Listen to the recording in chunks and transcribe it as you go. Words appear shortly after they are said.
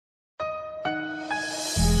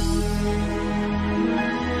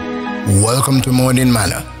Welcome to Morning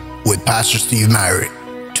Manna with Pastor Steve Myrie.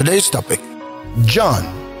 Today's topic, John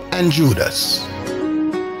and Judas.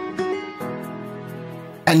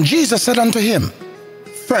 And Jesus said unto him,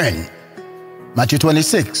 Friend, Matthew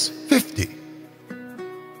 26:50.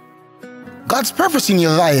 God's purpose in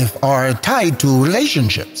your life are tied to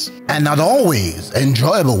relationships, and not always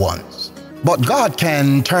enjoyable ones. But God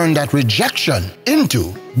can turn that rejection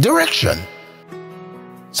into direction.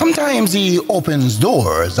 Sometimes He opens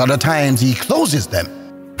doors, other times He closes them.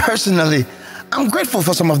 Personally, I'm grateful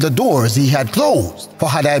for some of the doors He had closed, for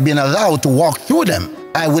had I been allowed to walk through them,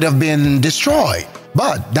 I would have been destroyed.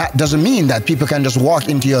 But that doesn't mean that people can just walk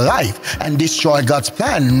into your life and destroy God's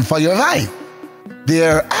plan for your life.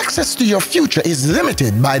 Their access to your future is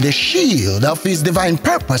limited by the shield of His divine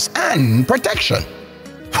purpose and protection.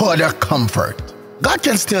 What a comfort! God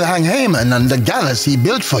can still hang Haman on the gallows He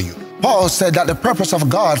built for you. Paul said that the purpose of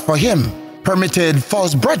God for him permitted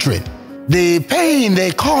false brethren. The pain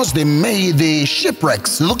they caused him made the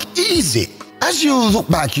shipwrecks look easy. As you look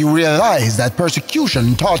back, you realize that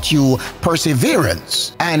persecution taught you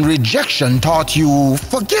perseverance, and rejection taught you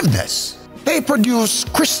forgiveness. They produce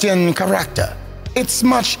Christian character. It's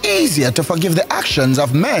much easier to forgive the actions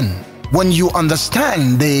of men when you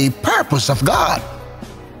understand the purpose of God.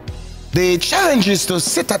 The challenge is to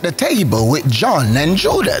sit at the table with John and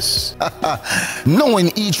Judas,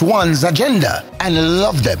 knowing each one's agenda and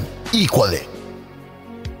love them equally.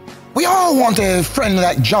 We all want a friend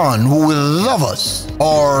like John who will love us,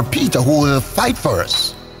 or Peter who will fight for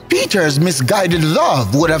us. Peter's misguided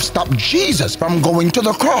love would have stopped Jesus from going to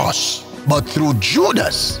the cross, but through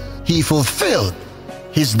Judas, he fulfilled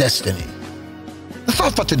his destiny. The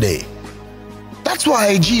thought for today: that's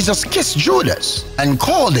why Jesus kissed Judas and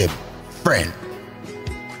called him friend.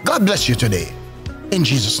 God bless you today, in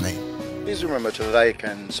Jesus' name. Please remember to like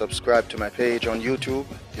and subscribe to my page on YouTube.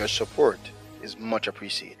 Your support is much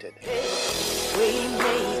appreciated.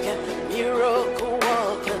 Waymaker, miracle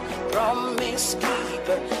worker, promise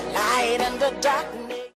keeper, light in the darkness.